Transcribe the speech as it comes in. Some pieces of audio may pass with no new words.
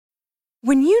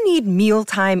When you need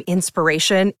mealtime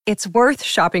inspiration, it's worth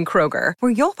shopping Kroger,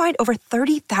 where you'll find over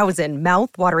 30,000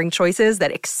 mouth-watering choices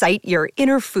that excite your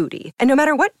inner foodie. And no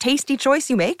matter what tasty choice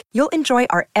you make, you'll enjoy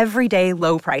our everyday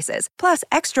low prices, plus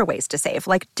extra ways to save,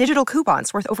 like digital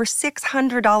coupons worth over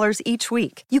 $600 each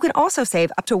week. You can also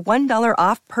save up to $1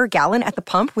 off per gallon at the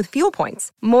pump with fuel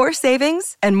points. More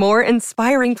savings and more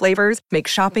inspiring flavors make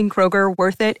shopping Kroger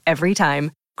worth it every time.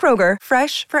 Kroger,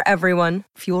 fresh for everyone.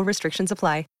 Fuel restrictions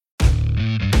apply.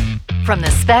 From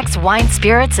the Specs Wine,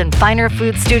 Spirits, and Finer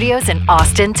Food Studios in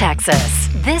Austin, Texas,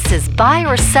 this is Buy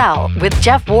or Sell with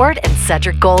Jeff Ward and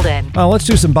Cedric Golden. Let's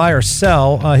do some buy or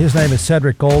sell. His name is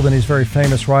Cedric Golden. He's a very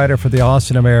famous writer for the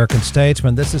Austin American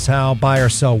Statesman. This is how buy or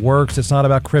sell works. It's not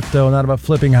about crypto, not about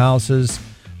flipping houses,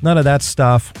 none of that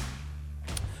stuff.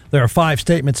 There are 5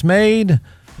 statements made.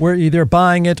 We're either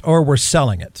buying it or we're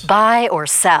selling it. Buy or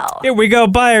sell. Here we go.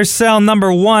 Buy or sell.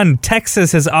 Number 1,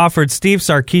 Texas has offered Steve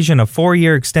Sarkisian a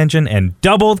 4-year extension and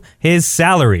doubled his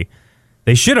salary.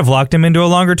 They should have locked him into a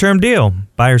longer-term deal.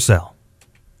 Buy or sell?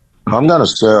 I'm going to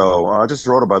sell. I just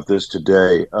wrote about this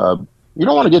today. You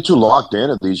don't want to get too locked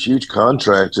into these huge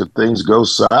contracts if things go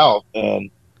south. And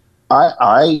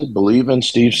I believe in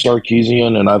Steve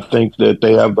Sarkisian, and I think that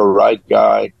they have the right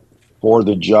guy for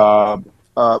the job.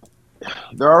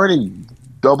 They're already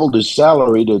doubled his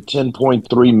salary to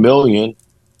 $10.3 million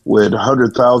with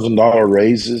 $100,000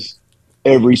 raises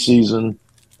every season.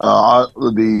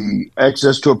 The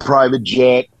access to a private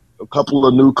jet, a couple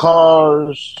of new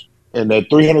cars, and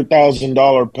that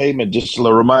 $300,000 payment just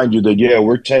to remind you that, yeah,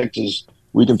 we're Texas.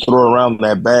 We can throw around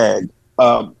that bag.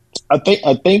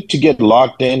 I think to get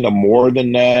locked into more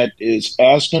than that is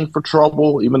asking for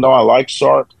trouble, even though I like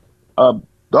Sark.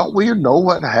 Don't we know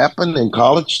what happened in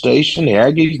College Station? The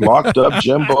Aggies locked up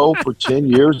Jimbo for 10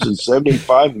 years and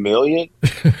 $75 million,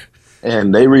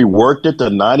 and they reworked it to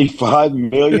 $95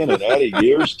 million and added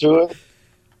years to it.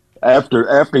 After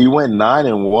he went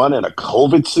 9-1 in a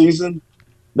COVID season,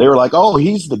 they were like, "Oh,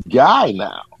 he's the guy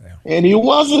now," and he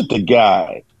wasn't the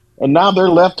guy. And now they're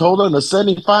left holding a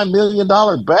 $75 million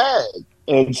bag,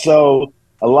 and so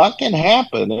a lot can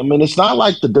happen. I mean, it's not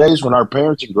like the days when our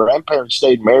parents and grandparents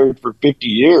stayed married for 50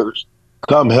 years,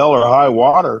 come hell or high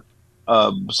water.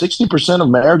 60% of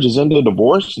marriages end in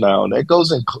divorce now, and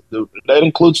that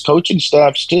includes coaching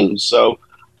staffs too. So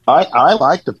I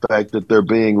like the fact that they're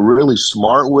being really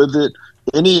smart with it.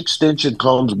 Any extension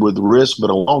comes with risk,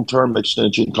 but a long-term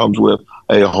extension comes with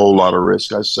a whole lot of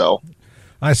risk. I sell.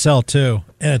 I sell too.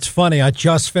 And it's funny, I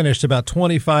just finished about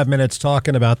 25 minutes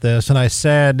talking about this, and I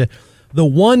said the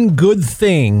one good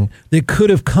thing that could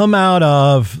have come out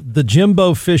of the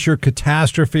Jimbo Fisher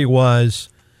catastrophe was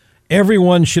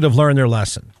everyone should have learned their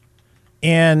lesson.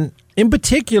 And in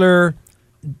particular,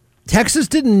 Texas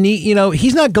didn't need,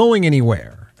 he's not going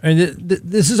anywhere. And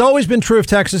this has always been true of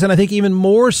Texas, and I think even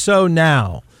more so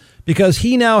now, because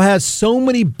he now has so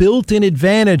many built-in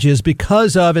advantages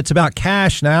because of it's about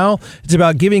cash now. It's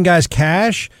about giving guys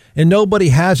cash, and nobody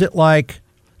has it like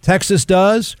Texas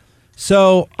does.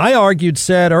 So I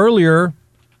said earlier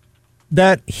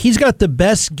that he's got the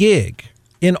best gig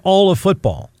in all of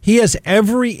football. He has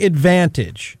every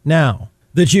advantage now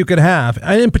that you could have.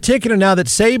 And in particular, now that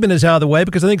Saban is out of the way,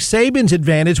 because I think Saban's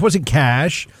advantage wasn't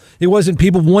cash. It wasn't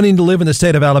people wanting to live in the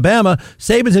state of Alabama.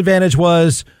 Saban's advantage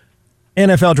was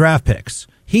NFL draft picks.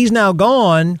 He's now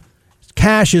gone.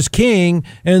 Cash is king,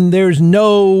 and there's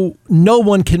no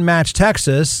one can match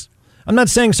Texas. I'm not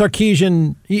saying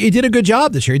Sarkisian, he did a good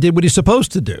job this year. He did what he's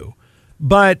supposed to do,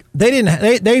 but they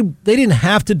didn't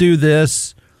have to do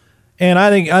this. And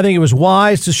I think it was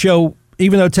wise to show,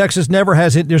 even though Texas never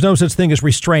has it, there's no such thing as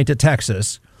restraint at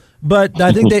Texas. But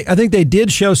I think they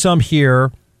did show some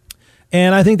here,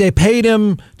 and I think they paid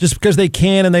him just because they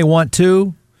can and they want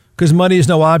to, because money is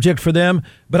no object for them.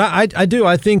 But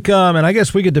I think, and I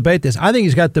guess we could debate this. I think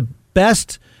he's got the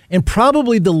best and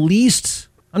probably the least.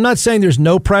 I'm not saying there's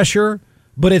no pressure,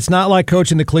 but it's not like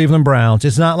coaching the Cleveland Browns.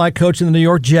 It's not like coaching the New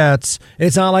York Jets.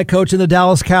 It's not like coaching the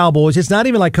Dallas Cowboys. It's not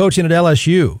even like coaching at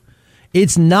LSU.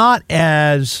 It's not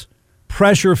as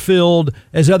pressure-filled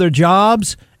as other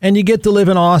jobs, and you get to live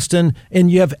in Austin, and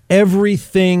you have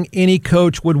everything any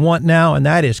coach would want now, and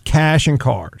that is cash and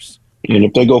cars. And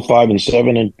if they go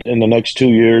 5-7 in the next 2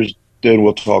 years, then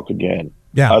we'll talk again.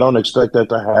 Yeah. I don't expect that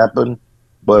to happen.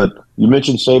 But you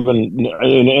mentioned Saban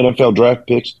in NFL draft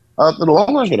picks. The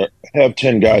Longhorns are going to have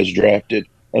 10 guys drafted,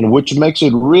 and which makes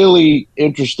it really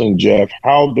interesting, Jeff,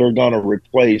 how they're going to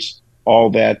replace all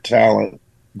that talent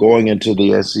going into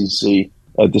the SEC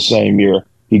at the same year.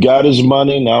 He got his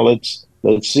money. Now let's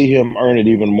see him earn it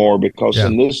even more, because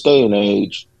in this day and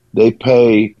age, they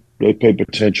pay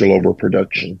potential over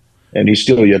production. and he's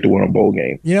still yet to win a bowl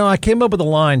game. You know, I came up with a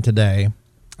line today.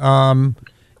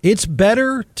 It's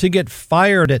better to get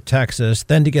fired at Texas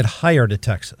than to get hired at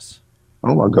Texas.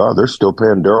 Oh, my God, they're still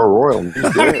paying Darrell Royal.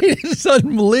 It's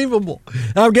unbelievable.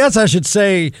 I guess I should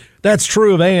say that's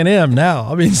true of A&M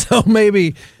now. I mean, so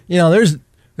maybe, there's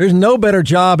no better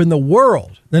job in the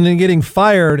world than in getting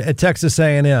fired at Texas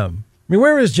A&M. I mean,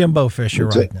 where is Jimbo Fisher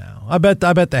right now? I bet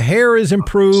the hair is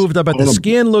improved. I bet the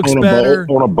skin looks better.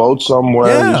 On a boat somewhere.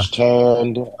 Yeah. He's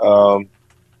tanned.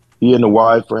 He and the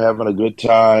wife are having a good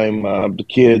time. The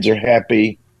kids are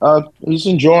happy. He's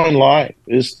enjoying life.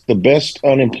 It's the best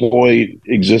unemployed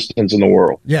existence in the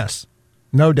world. Yes,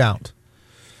 no doubt.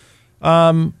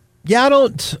 I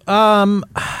don't.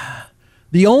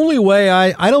 The only way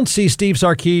I don't see Steve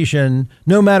Sarkisian,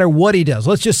 no matter what he does.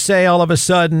 Let's just say all of a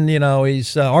sudden,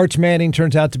 he's Arch Manning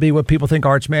turns out to be what people think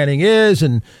Arch Manning is,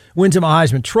 and wins him a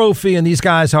Heisman Trophy, and these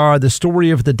guys are the story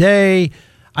of the day.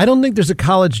 I don't think there's a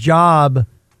college job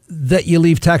that you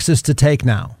leave Texas to take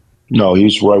now. No,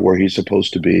 he's right where he's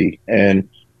supposed to be. And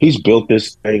he's built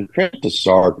this thing. Credit to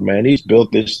Sark, man. He's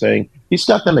built this thing. He's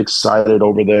got them excited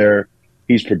over there.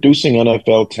 He's producing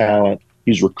NFL talent.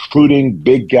 He's recruiting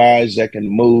big guys that can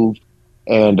move.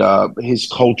 And his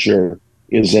culture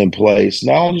is in place.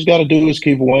 Now all he's got to do is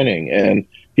keep winning. And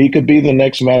he could be the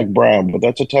next Mac Brown, but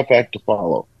that's a tough act to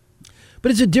follow.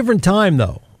 But it's a different time,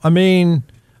 though. I mean,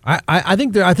 I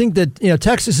think that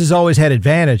Texas has always had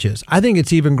advantages. I think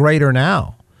it's even greater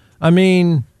now. I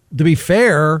mean, to be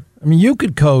fair, you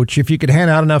could coach if you could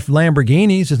hand out enough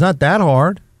Lamborghinis. It's not that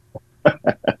hard,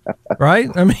 right?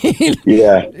 I mean,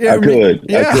 yeah, I could.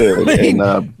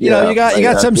 And, you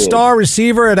got some star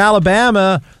receiver at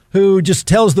Alabama who just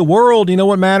tells the world,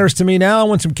 what matters to me now? I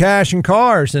want some cash and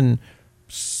cars. And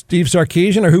Steve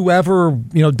Sarkisian or whoever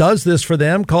does this for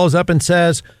them calls up and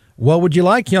says, "What would you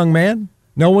like, young man?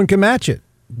 No one can match it.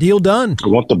 Deal done." I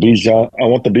want the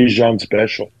Bijan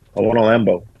special. I want a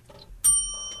Lambo.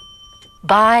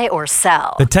 Buy or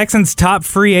sell. The Texans' top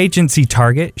free agency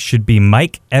target should be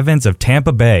Mike Evans of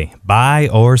Tampa Bay. Buy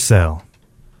or sell.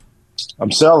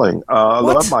 I'm selling. I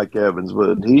love Mike Evans,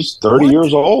 but he's 30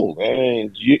 years old. I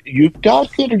mean, you've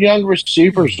got good young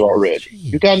receivers already.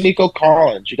 You got Nico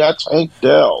Collins. You got Tank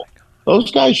Dell. Those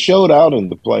guys showed out in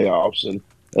the playoffs, and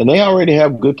they already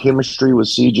have good chemistry with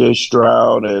C.J.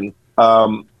 Stroud. And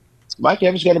Mike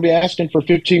Evans is going to be asking for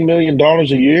 $15 million a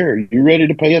year. You ready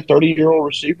to pay a 30-year-old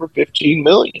receiver $15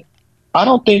 million? I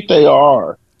don't think they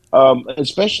are,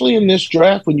 especially in this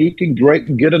draft when you can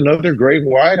get another great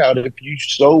wideout if you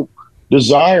so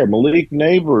desire. Malik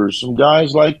Neighbors, some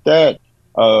guys like that.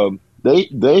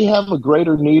 They have a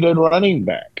greater need at running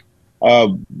back.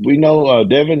 We know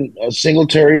Devin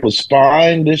Singletary was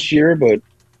fine this year, but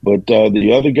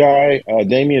the other guy,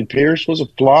 Damian Pierce, was a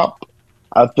flop.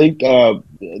 I think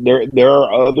there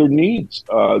are other needs.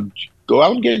 Go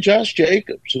out and get Josh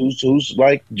Jacobs, who's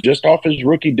like just off his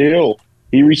rookie deal.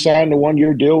 He re-signed a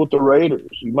 1-year deal with the Raiders.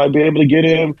 You might be able to get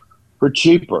him for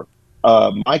cheaper.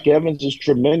 Mike Evans is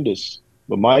tremendous,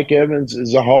 but Mike Evans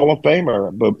is a Hall of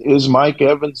Famer. But is Mike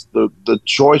Evans the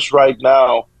choice right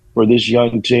now for this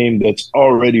young team that's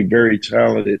already very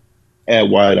talented at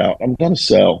wideout? I'm going to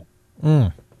sell.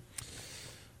 I'm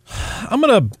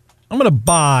gonna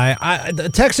buy. The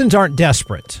Texans aren't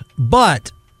desperate, but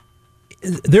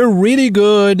they're really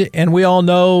good, and we all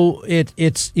know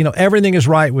it's everything is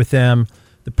right with them.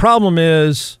 The problem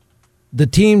is the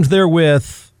teams they're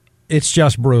with. It's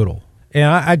just brutal, and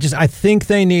I think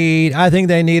they need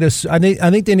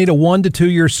a 1 to 2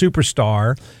 year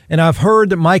superstar. And I've heard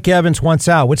that Mike Evans wants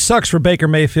out, which sucks for Baker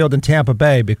Mayfield and Tampa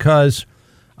Bay because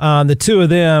the two of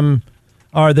them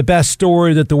are the best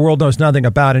story that the world knows nothing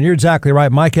about. And you're exactly right.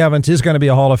 Mike Evans is going to be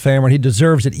a Hall of Famer, and he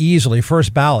deserves it easily.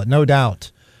 First ballot, no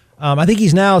doubt. I think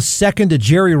he's now second to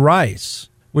Jerry Rice,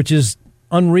 which is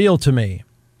unreal to me.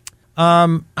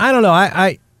 I don't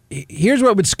know. Here's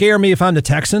what would scare me if I'm the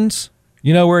Texans.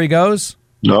 You know where he goes?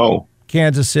 No.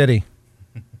 Kansas City.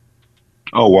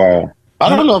 Oh, wow. I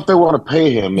don't know if they want to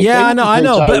pay him. Yeah, I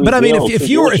know. But I mean, if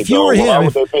you were him. Why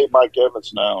would they pay Mike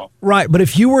Evans now? Right, but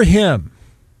if you were him,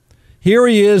 here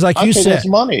he is, like you said. Less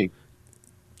money.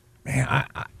 Man,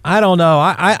 I don't know.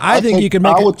 I think you could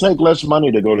make. I would take less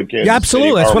money to go to Kansas. Yeah,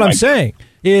 absolutely. City. That's what I'm saying.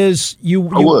 Is you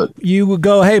would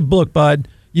go, hey, look, bud,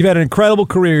 you've had an incredible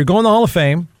career. You're going to the Hall of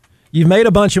Fame. You've made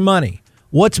a bunch of money.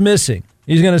 What's missing?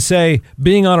 He's going to say,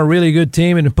 being on a really good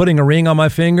team and putting a ring on my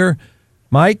finger.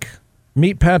 Mike,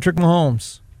 meet Patrick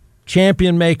Mahomes,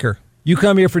 champion maker. You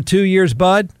come here for 2 years,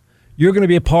 bud. You're going to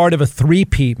be a part of a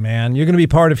three-peat, man. You're going to be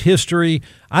part of history.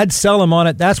 I'd sell him on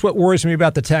it. That's what worries me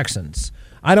about the Texans.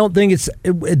 I don't think it's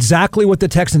exactly what the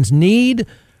Texans need.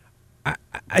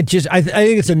 I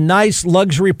think it's a nice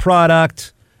luxury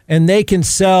product, and they can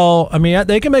sell. I mean,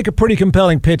 they can make a pretty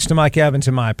compelling pitch to Mike Evans,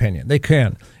 in my opinion. They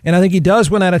can. And I think he does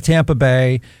win out of Tampa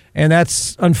Bay, and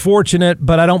that's unfortunate,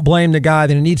 but I don't blame the guy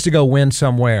that he needs to go win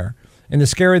somewhere. And the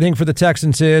scary thing for the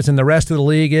Texans is, and the rest of the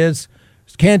league is,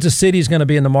 Kansas City is going to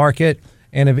be in the market,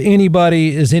 and if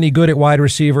anybody is any good at wide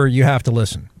receiver, you have to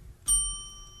listen.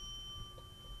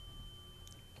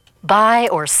 Buy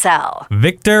or sell.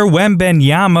 Victor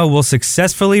Wembanyama will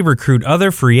successfully recruit other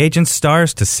free agent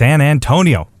stars to San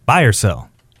Antonio. Buy or sell?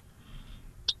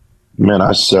 Man,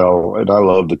 I sell, and I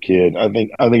love the kid. I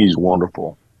think he's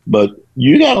wonderful. But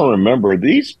you got to remember,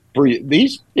 these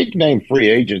big name free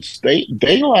agents, they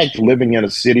like living in a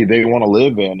city they want to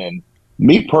live in. And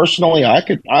me personally, I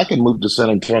could move to San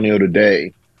Antonio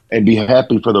today and be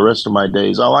happy for the rest of my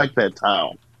days. I like that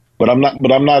town, but I'm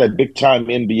not a big time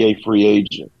NBA free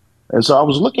agent. And so I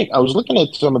was looking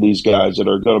at some of these guys that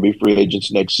are going to be free agents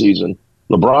next season.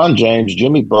 LeBron James,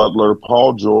 Jimmy Butler,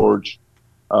 Paul George,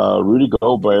 Rudy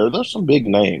Gobert. There's some big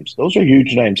names. Those are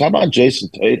huge names. How about Jason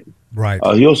Tatum? Right.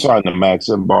 He'll sign the max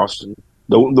in Boston.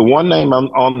 The one name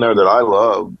on there that I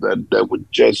love that would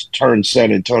just turn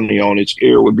San Antonio on its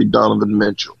ear would be Donovan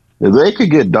Mitchell. If they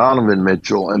could get Donovan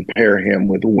Mitchell and pair him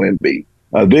with Wemby,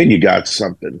 then you got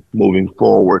something moving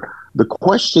forward. The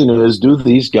question is, do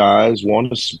these guys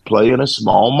want to play in a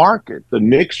small market? The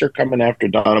Knicks are coming after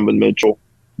Donovan Mitchell,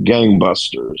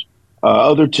 gangbusters.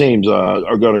 Other teams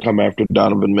are going to come after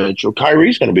Donovan Mitchell.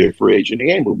 Kyrie's going to be a free agent.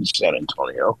 He ain't moving to San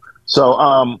Antonio.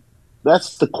 So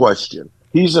that's the question.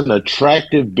 He's an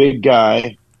attractive big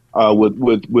guy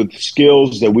with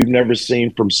skills that we've never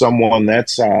seen from someone that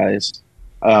size.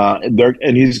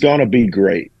 And he's going to be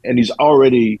great. And he's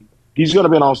going to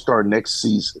be an all-star next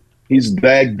season. He's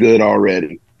that good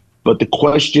already. But the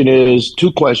question is,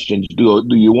 two questions. Do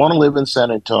you want to live in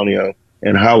San Antonio?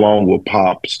 And how long will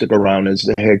Pop stick around as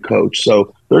the head coach?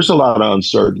 So there's a lot of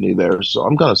uncertainty there. So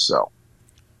I'm going to sell.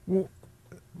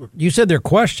 You said they're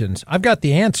questions. I've got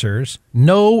the answers.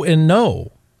 No and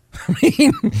no. I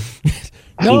mean,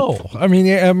 no. I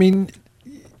mean,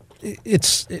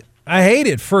 I hate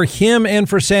it for him and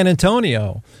for San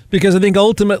Antonio, because I think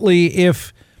ultimately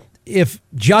if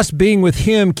just being with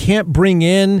him can't bring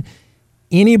in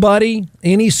anybody,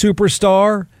 any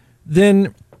superstar,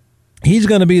 then he's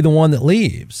going to be the one that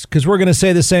leaves, because we're going to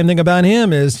say the same thing about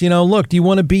him is, look, do you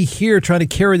want to be here trying to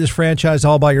carry this franchise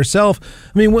all by yourself?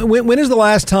 I mean, when is the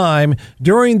last time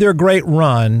during their great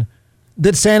run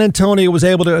that San Antonio was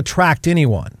able to attract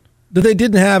anyone that they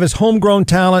didn't have as homegrown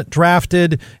talent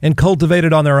drafted and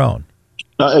cultivated on their own?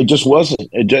 It just wasn't.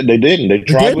 They didn't. They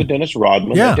tried with Dennis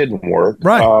Rodman. Yeah. It didn't work.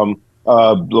 Right.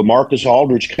 LaMarcus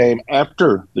Aldridge came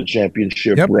after the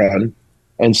championship run.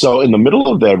 And so in the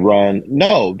middle of that run,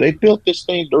 no, they built this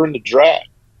thing during the draft.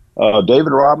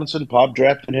 David Robinson, Pop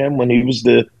drafted him when he was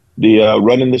the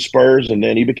running the Spurs, and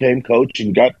then he became coach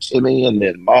and got Timmy, and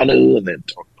then Manu, and then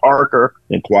Parker,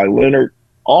 and Kawhi Leonard,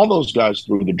 all those guys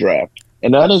through the draft.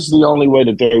 And that is the only way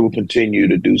that they will continue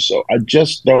to do so. I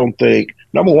just don't think,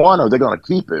 number one, are they going to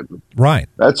keep him? Right.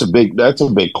 That's a big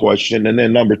question. And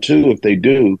then number two, if they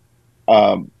do,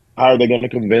 how are they going to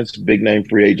convince big name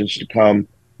free agents to come?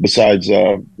 Besides,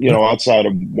 outside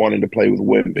of wanting to play with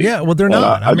Wemby. Yeah, well, they're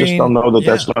not. I just don't know that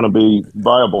that's going to be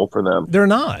viable for them. They're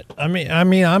not. I mean,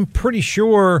 I'm pretty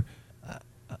sure.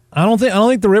 I don't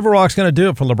think the Riverwalk's going to do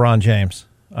it for LeBron James.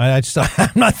 I'm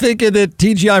not thinking that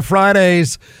TGI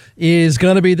Fridays is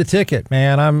going to be the ticket,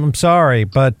 man. I'm sorry,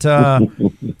 but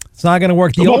it's not going to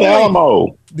work. The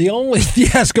Alamo.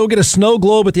 Yes, go get a snow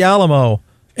globe at the Alamo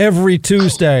every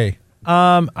Tuesday.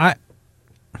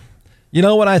 You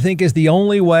know what I think is the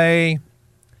only way?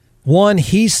 One,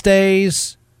 he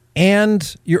stays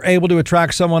and you're able to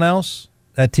attract someone else.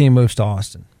 That team moves to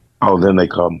Austin. Oh, then they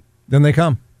come.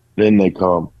 Because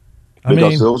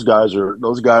those guys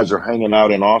are hanging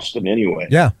out in Austin anyway.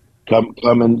 Yeah.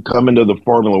 Coming to the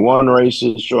Formula One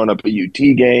races, showing up at UT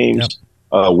games,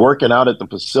 working out at the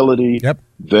facility. Yep.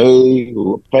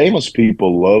 Famous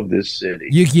people love this city.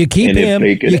 You keep and him.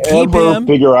 If they You can keep ever him.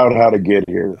 figure out how to get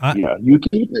here, you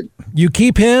keep it. You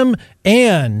keep him,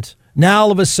 and now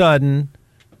all of a sudden,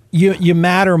 you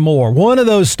matter more. One of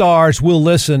those stars will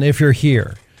listen if you're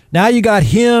here. Now you got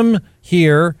him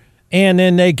here, and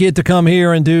then they get to come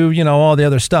here and do all the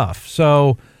other stuff.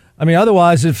 So, I mean,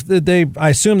 otherwise, I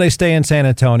assume they stay in San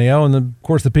Antonio, and of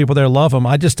course the people there love him.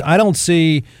 I don't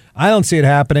see it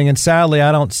happening, and sadly,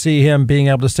 I don't see him being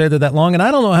able to stay there that long. And I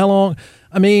don't know how long.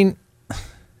 I mean,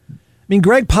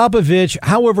 Greg Popovich.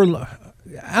 However,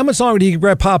 how much longer do you give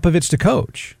Greg Popovich to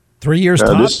coach? 3 years.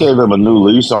 This gave him a new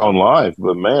lease on life,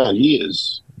 but man,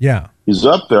 he's he's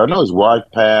up there. I know his wife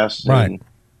passed. Right. And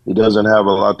he doesn't have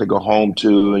a lot to go home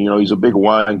to. And, he's a big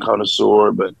wine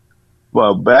connoisseur, but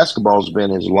basketball's been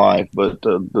his life. But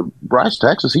the Bryce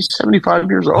Texas, he's 75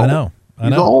 years old. I know.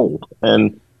 He's old.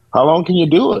 And how long can you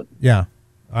do it? Yeah.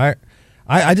 I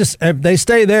just, if they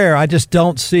stay there, I just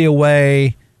don't see a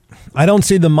way. I don't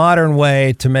see the modern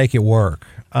way to make it work.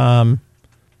 Rodman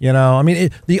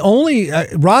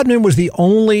was the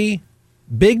only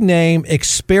big name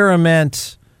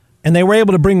experiment, and they were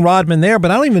able to bring Rodman there.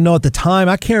 But I don't even know at the time.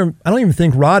 I don't even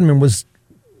think Rodman was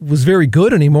very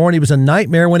good anymore, and he was a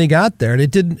nightmare when he got there. And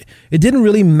it didn't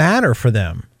really matter for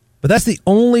them. But that's the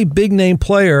only big name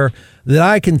player that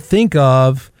I can think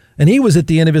of, and he was at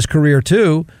the end of his career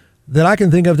too, that I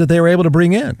can think of that they were able to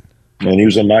bring in. And he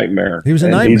was a nightmare. He was a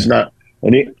nightmare. He's not,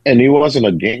 and he wasn't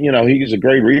a game. He was a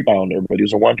great rebounder, but he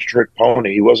was a one-trick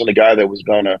pony. He wasn't a guy that was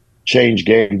going to change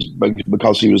games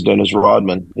because he was done as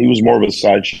Rodman. He was more of a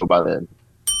sideshow by then.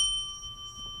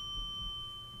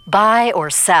 Buy or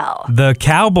sell? The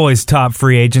Cowboys' top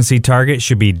free agency target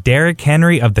should be Derrick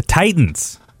Henry of the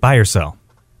Titans. Buy or sell?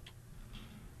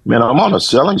 Man, I'm on a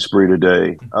selling spree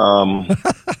today.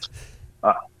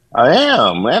 I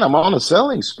am, man. I'm on a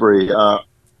selling spree.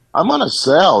 I'm going to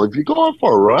sell. If you're going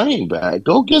for a running back,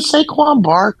 go get Saquon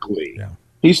Barkley. Yeah.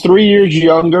 He's 3 years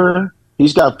younger.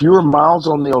 He's got fewer miles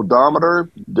on the odometer.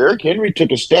 Derrick Henry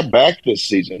took a step back this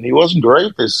season. He wasn't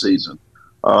great this season.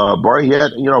 Barkley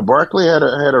had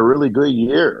a really good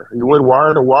year. He went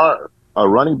wire to wire. A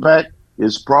running back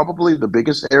is probably the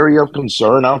biggest area of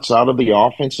concern outside of the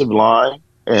offensive line.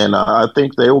 And I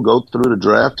think they will go through the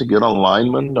draft to get on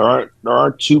linemen. There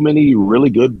aren't too many really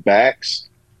good backs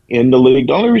in the league.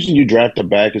 The only reason you draft a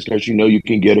back is because you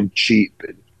can get them cheap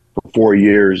for 4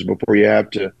 years before you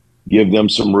have to give them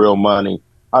some real money.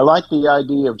 I like the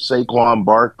idea of Saquon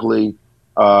Barkley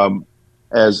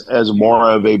as more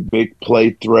of a big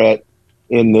play threat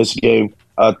in this game.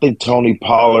 I think Tony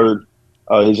Pollard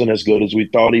isn't as good as we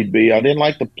thought he'd be. I didn't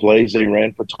like the plays they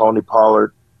ran for Tony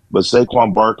Pollard. But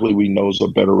Saquon Barkley, we know, is a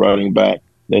better running back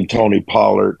than Tony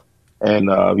Pollard, and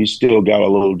he's still got a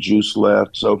little juice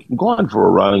left. So if I'm going for a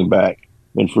running back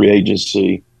in free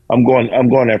agency, I'm going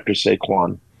after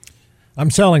Saquon. I'm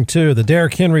selling too. The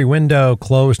Derrick Henry window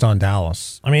closed on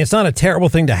Dallas. I mean, it's not a terrible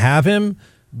thing to have him,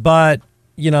 but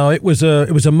it was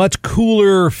a much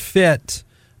cooler fit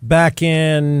back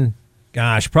in,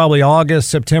 probably August,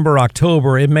 September,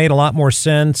 October. It made a lot more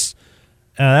sense.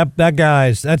 That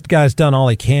guy's done all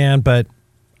he can, but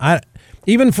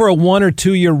even for a 1 or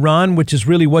 2 year run, which is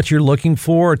really what you're looking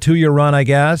for, a 2 year run, I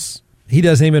guess, he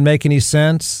doesn't even make any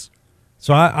sense.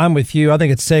 So I'm with you. I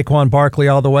think it's Saquon Barkley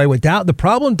all the way. The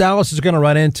problem Dallas is going to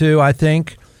run into, I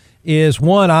think, is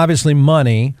one, obviously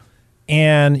money,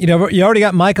 and you already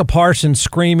got Micah Parsons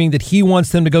screaming that he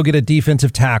wants them to go get a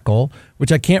defensive tackle,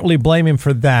 which I can't really blame him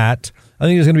for that. I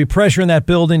think there's going to be pressure in that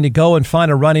building to go and find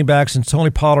a running back since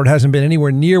Tony Pollard hasn't been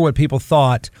anywhere near what people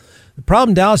thought. The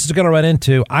problem Dallas is going to run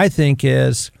into, I think,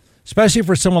 is, especially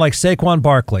for someone like Saquon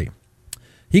Barkley,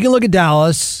 he can look at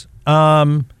Dallas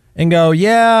and go,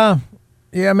 yeah,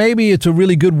 maybe it's a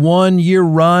really good 1 year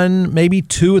run, maybe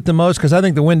 2 at the most, because I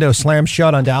think the window slams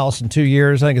shut on Dallas in 2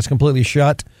 years. I think it's completely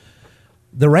shut.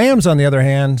 The Rams, on the other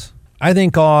hand, I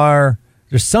think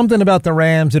there's something about the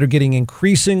Rams that are getting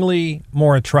increasingly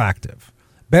more attractive.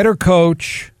 Better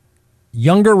coach,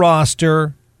 younger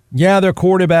roster. Yeah, their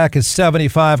quarterback is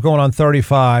 75 going on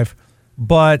 35,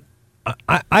 but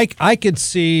I could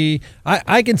see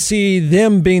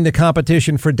them being the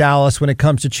competition for Dallas when it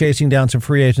comes to chasing down some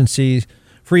free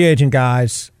agent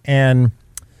guys. And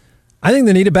I think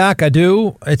they need a back. I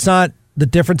do. It's not the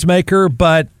difference maker,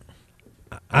 but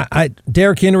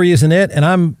Derrick Henry isn't it, and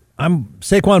I'm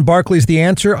Saquon Barkley's the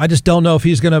answer. I just don't know if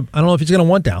he's gonna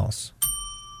want Dallas.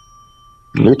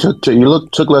 He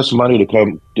took less money to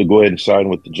go ahead and sign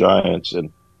with the Giants,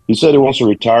 and he said he wants to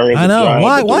retire. I know.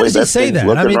 Why does he say that?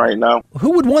 Right now,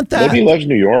 who would want that? Maybe he loves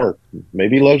New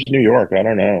York. I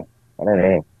don't know.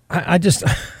 I just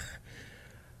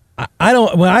I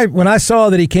don't. When I saw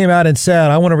that he came out and said,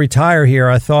 "I want to retire here,"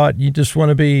 I thought, you just want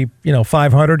to be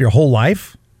 500 your whole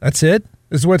life. That's it.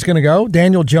 This is where it's going to go.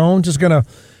 Daniel Jones is going to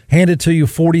hand it to you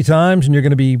 40 times, and you're going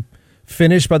to be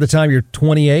finished by the time you're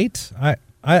 28.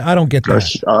 I don't get that.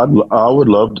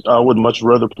 I would much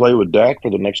rather play with Dak for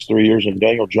the next 3 years than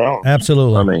Daniel Jones.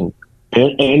 Absolutely. I mean,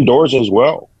 indoors as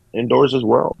well.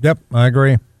 Yep, I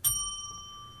agree.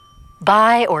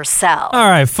 Buy or sell? All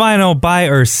right, final buy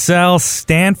or sell.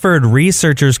 Stanford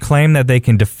researchers claim that they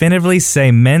can definitively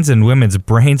say men's and women's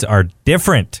brains are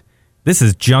different. This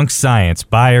is junk science.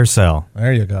 Buy or sell?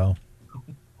 There you go.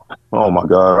 Oh my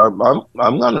God,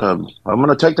 I'm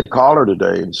gonna take the caller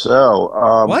today and sell.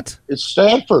 What? It's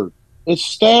Stanford. It's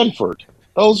Stanford.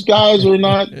 Those guys are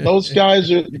not. Those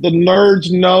guys are the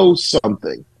nerds. Know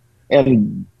something,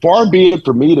 and far be it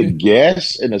for me to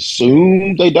guess and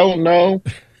assume they don't know.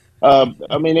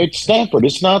 I mean, it's Stanford.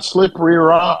 It's not Slippery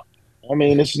Rock. I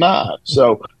mean, it's not.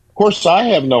 So, of course, I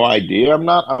have no idea. I'm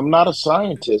not. I'm not a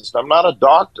scientist. I'm not a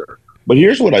doctor. But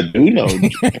here's what I do know.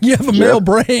 You have a male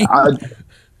brain.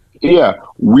 Yeah,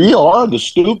 we are the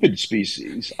stupid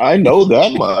species. I know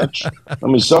that much. I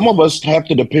mean, some of us have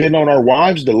to depend on our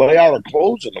wives to lay out our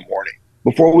clothes in the morning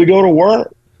before we go to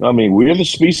work. I mean, we're the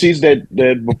species that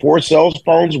before cell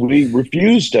phones, we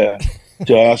refuse to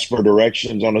ask for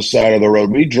directions on the side of the road.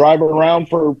 We drive around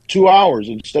for 2 hours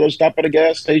instead of stop at a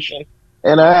gas station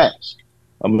and ask.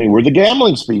 I mean, we're the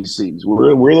gambling species.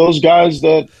 We're those guys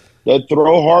that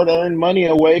throw hard-earned money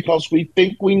away because we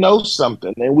think we know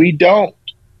something and we don't.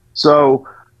 So,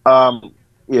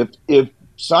 if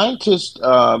scientists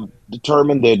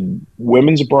determined that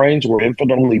women's brains were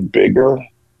infinitely bigger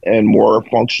and more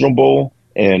functional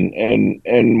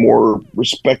and more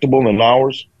respectable than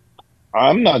ours,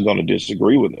 I'm not going to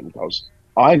disagree with them because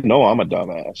I know I'm a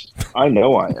dumbass. I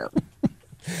know I am.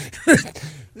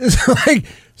 It's like,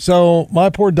 so my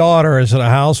poor daughter is in a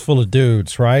house full of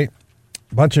dudes, right?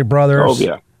 A bunch of brothers. Oh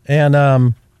yeah,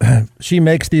 and she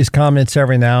makes these comments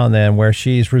every now and then where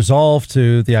she's resolved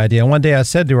to the idea. One day I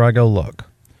said to her, I go, look,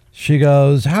 she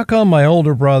goes, how come my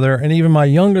older brother and even my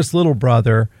youngest little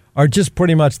brother are just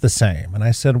pretty much the same? And I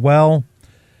said, well,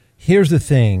 here's the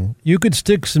thing. You could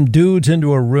stick some dudes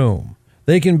into a room.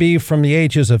 They can be from the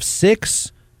ages of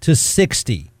 6 to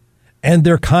 60, and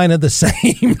they're kind of the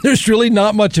same. There's really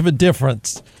not much of a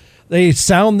difference. They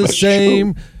sound the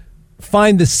same. True.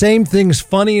 Find the same things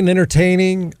funny and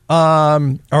entertaining,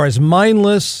 are as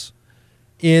mindless.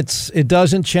 It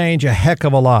doesn't change a heck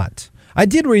of a lot. I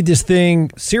did read this thing,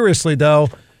 seriously though.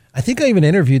 I think I even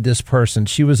interviewed this person.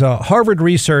 She was a Harvard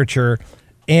researcher,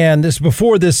 and this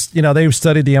before this, they've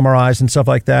studied the MRIs and stuff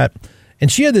like that.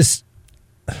 And she had this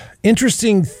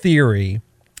interesting theory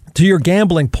to your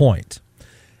gambling point.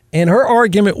 And her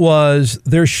argument was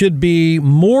there should be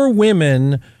more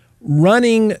women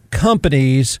running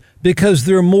companies because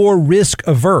they're more risk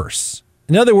averse.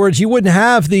 In other words, you wouldn't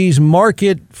have these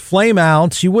market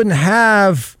flameouts. You wouldn't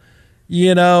have,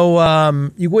 you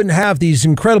wouldn't have these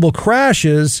incredible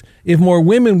crashes if more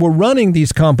women were running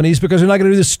these companies because they're not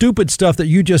going to do the stupid stuff that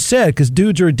you just said because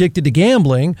dudes are addicted to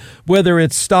gambling, whether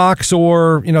it's stocks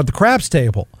or, the craps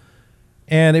table.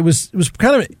 And it was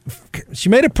kind of, she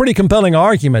made a pretty compelling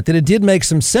argument that it did make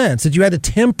some sense, that you had to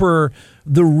temper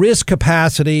the risk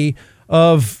capacity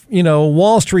of,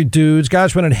 Wall Street dudes,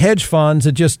 guys running hedge funds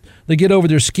that they get over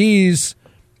their skis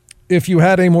if you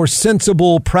had a more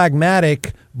sensible,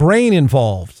 pragmatic brain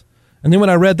involved. And then when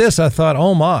I read this, I thought,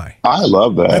 oh my. I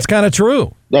love that. That's kind of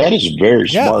true. That is very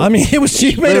smart. Yeah, I mean, it was,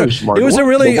 she made it, smart. It was a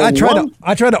really, I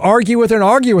tried to argue with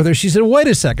her. She said, wait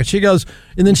a second. She goes,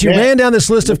 and then she ran down this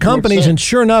list of companies, and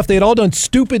sure enough, they had all done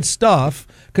stupid stuff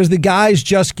because the guys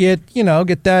just get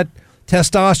that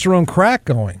testosterone crack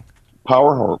going.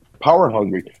 Power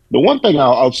hungry. The one thing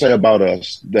I'll say about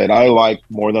us that I like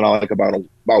more than I like about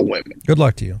women. Good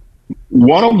luck to you.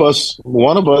 One of us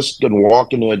can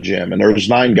walk into a gym and there's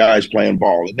 9 guys playing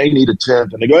ball and they need a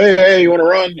 10th and they go, hey, you want to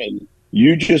run? And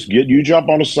you jump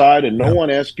on the side and no one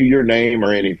asks you your name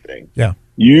or anything. Yeah.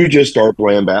 You just start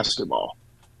playing basketball.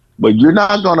 But you're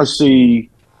not going to see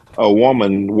a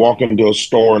woman walk into a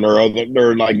store and there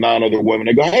are like 9 other women.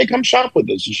 They go, hey, come shop with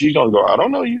us. And she's going to go, I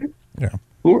don't know you. Yeah.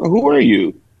 Who are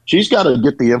you? She's got to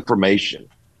get the information.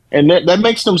 And that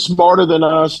makes them smarter than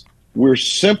us. We're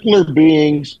simpler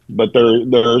beings, but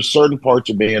there are certain parts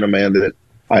of being a man that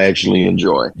I actually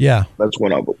enjoy. Yeah. That's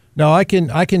one of them. No, I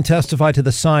can testify to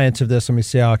the science of this. Let me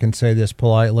see how I can say this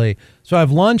politely. So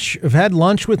I've had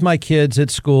lunch with my kids at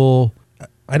school.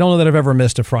 I don't know that I've ever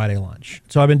missed a Friday lunch.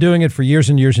 So I've been doing it for years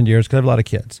and years and years because I have a lot of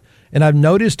kids. And I've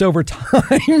noticed over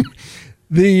time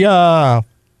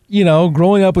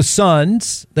growing up with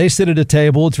sons, they sit at a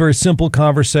table. It's a very simple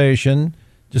conversation,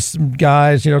 just some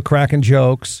guys, cracking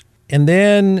jokes. And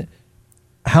then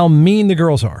how mean the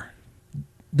girls are.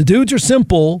 The dudes are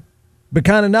simple, but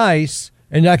kind of nice.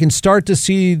 And I can start to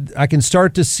see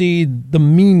the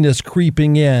meanness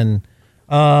creeping in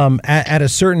at a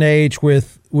certain age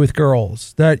with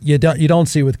girls that you don't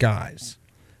see with guys.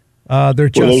 They're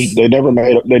just they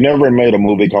never made a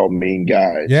movie called Mean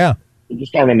Guys. Yeah. There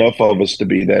just aren't enough of us to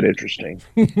be that interesting.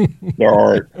 There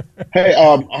aren't. Hey,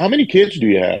 how many kids do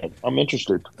you have? I'm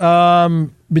interested.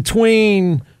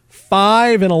 Between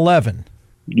 5 and 11.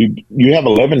 You have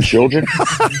 11 children?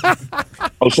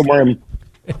 Oh, somewhere in.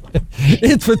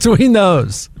 It's between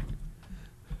those.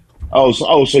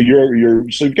 So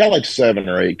you've got like 7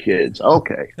 or 8 kids.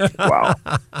 Okay, wow,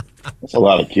 that's a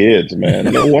lot of kids,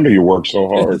 man. No wonder you work so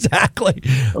hard. Exactly.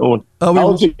 How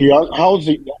old's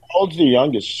the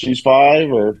youngest? She's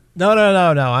 5 or?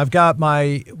 No. I've got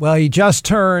he just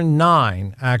turned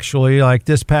 9 actually, like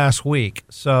this past week.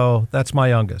 So that's my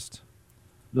youngest.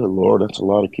 Good Lord, that's a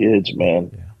lot of kids,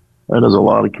 man. Yeah. That is a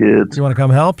lot of kids. You want to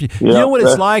come help? You know what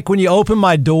it's like when you open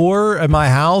my door at my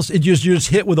house? You're just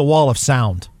hit with a wall of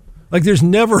sound. Like there's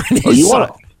never any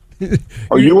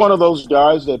Are you one of those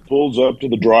guys that pulls up to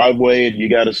the driveway and you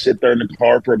got to sit there in the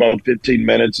car for about 15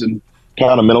 minutes and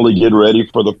kind of mentally get ready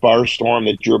for the firestorm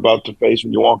that you're about to face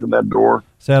when you walk in that door?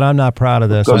 Said I'm not proud of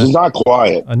this. Because it's not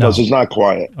quiet. Because it's not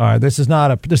quiet. All right, this is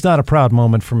not a proud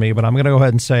moment for me, but I'm going to go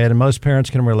ahead and say it, and most parents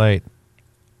can relate.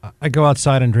 I go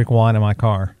outside and drink wine in my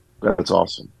car. That's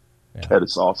awesome. Yeah. That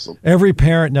is awesome. Every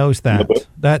parent knows that.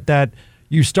 That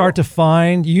you start to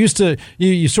find, you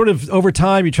sort of, over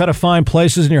time, you try to find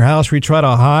places in your house where you try to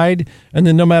hide, and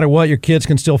then no matter what, your kids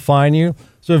can still find you.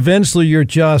 So eventually you're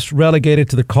just relegated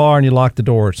to the car and you lock the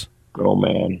doors. Oh,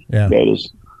 man. Yeah.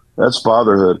 That's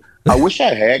fatherhood. I wish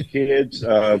I had kids.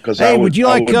 Hey, would you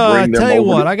like, tell you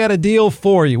what, I got a deal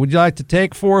for you. Would you like to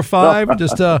take 4 or 5?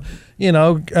 Just,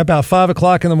 about 5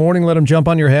 o'clock in the morning, let them jump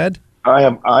on your head?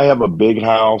 I have a big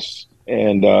house,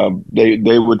 and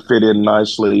they would fit in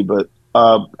nicely, but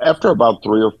after about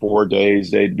 3 or 4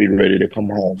 days, they'd be ready to come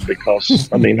home because,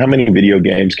 I mean, how many video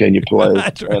games can you play?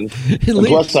 Right. And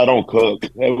plus, I don't cook.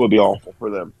 It would be awful for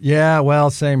them. Yeah, well,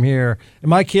 same here. And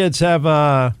my kids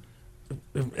have,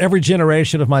 every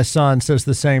generation of my son says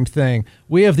the same thing.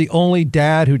 We have the only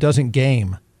dad who doesn't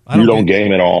game. You don't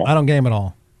game at all? I don't game at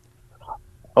all.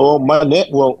 Oh, I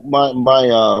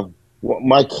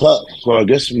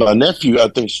guess my nephew, I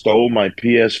think, stole my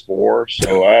PS4,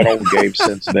 so I don't game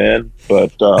since then.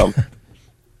 But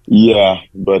if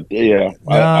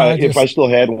I still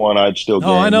had one, I'd still game.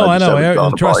 Oh, I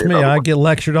know. Trust me, I get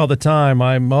lectured all the time.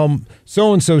 I'm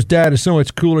so and so's dad is so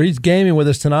much cooler. He's gaming with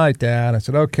us tonight, Dad. I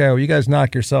said, okay, well, you guys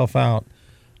knock yourself out.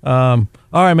 All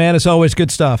right, man. It's always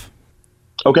good stuff.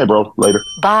 Okay, bro. Later.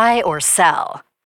 Buy or sell.